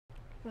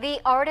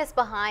The artist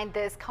behind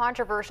this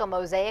controversial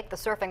mosaic, the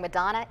Surfing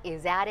Madonna,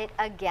 is at it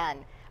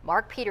again.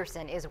 Mark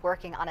Peterson is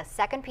working on a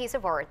second piece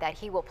of art that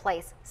he will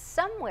place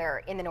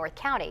somewhere in the North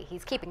County.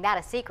 He's keeping that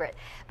a secret.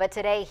 But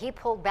today he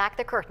pulled back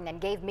the curtain and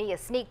gave me a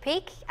sneak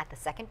peek at the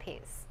second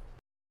piece.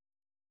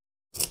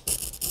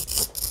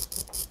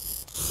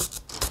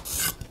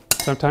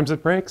 Sometimes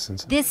it breaks.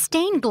 This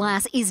stained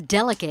glass is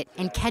delicate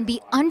and can be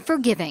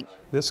unforgiving.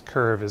 This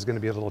curve is going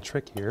to be a little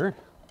trickier,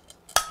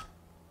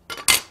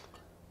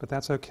 but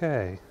that's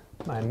okay.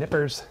 My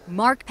nippers.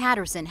 Mark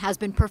Peterson has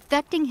been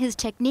perfecting his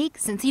technique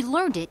since he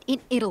learned it in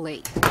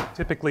Italy.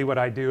 Typically what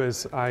I do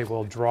is I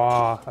will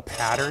draw a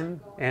pattern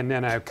and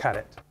then I cut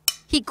it.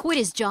 He quit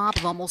his job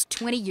of almost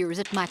 20 years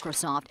at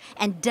Microsoft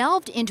and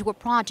delved into a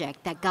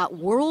project that got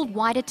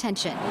worldwide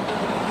attention,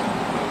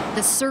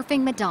 the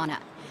Surfing Madonna.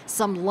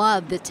 Some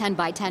loved the 10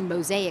 by 10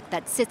 mosaic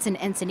that sits in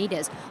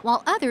Encinitas,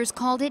 while others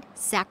called it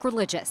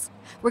sacrilegious.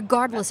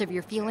 Regardless of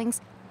your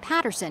feelings,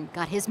 Peterson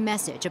got his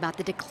message about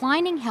the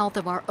declining health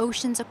of our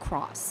oceans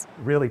across.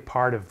 Really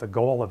part of the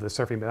goal of the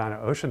Surfing Madonna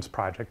Oceans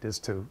Project is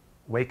to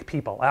wake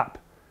people up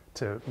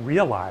to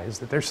realize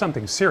that there's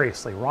something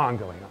seriously wrong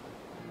going on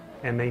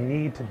and they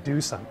need to do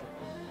something.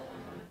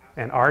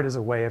 And art is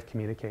a way of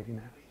communicating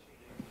that.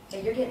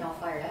 Hey, you're getting all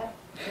fired up.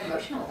 You're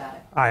emotional about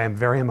it. I am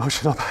very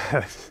emotional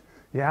about it.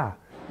 Yeah.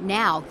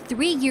 Now,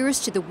 3 years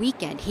to the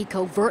weekend he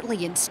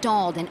covertly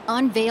installed and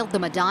unveiled the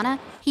Madonna,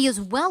 he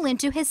is well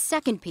into his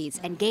second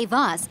piece and gave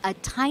us a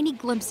tiny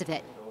glimpse of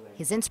it.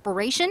 His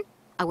inspiration?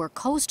 Our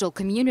coastal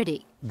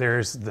community.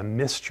 There's the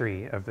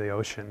mystery of the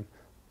ocean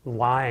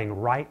lying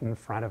right in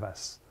front of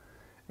us.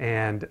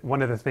 And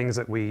one of the things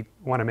that we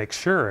want to make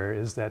sure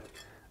is that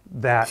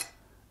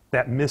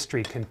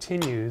mystery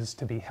continues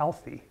to be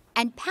healthy.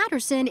 And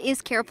Peterson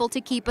is careful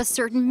to keep a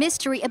certain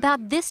mystery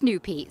about this new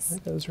piece.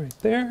 That goes right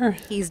there.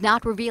 He's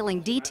not revealing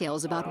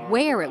details about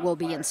where it will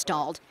be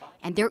installed,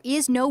 and there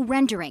is no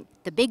rendering.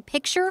 The big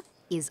picture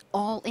is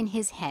all in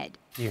his head.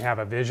 You have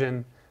a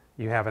vision,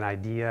 you have an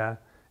idea,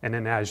 and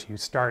then as you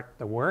start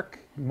the work,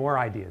 more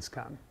ideas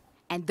come.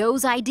 And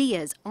those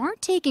ideas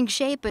aren't taking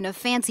shape in a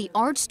fancy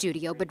art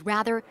studio, but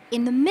rather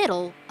in the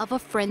middle of a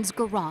friend's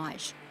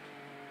garage.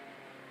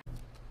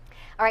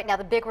 All right, now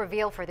the big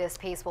reveal for this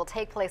piece will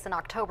take place in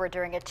October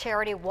during a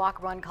charity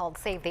walk-run called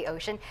Save the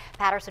Ocean.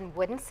 Peterson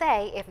wouldn't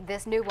say if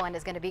this new one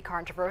is going to be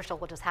controversial.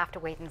 We'll just have to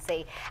wait and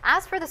see.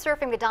 As for the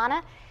Surfing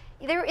Madonna,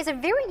 there is a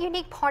very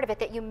unique part of it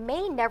that you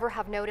may never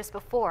have noticed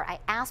before. I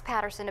asked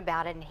Peterson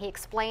about it and he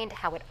explained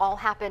how it all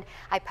happened.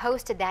 I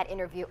posted that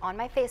interview on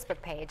my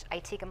Facebook page,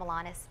 Itika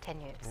Milanes, 10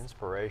 News.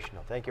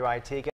 Inspirational. Thank you, Itika.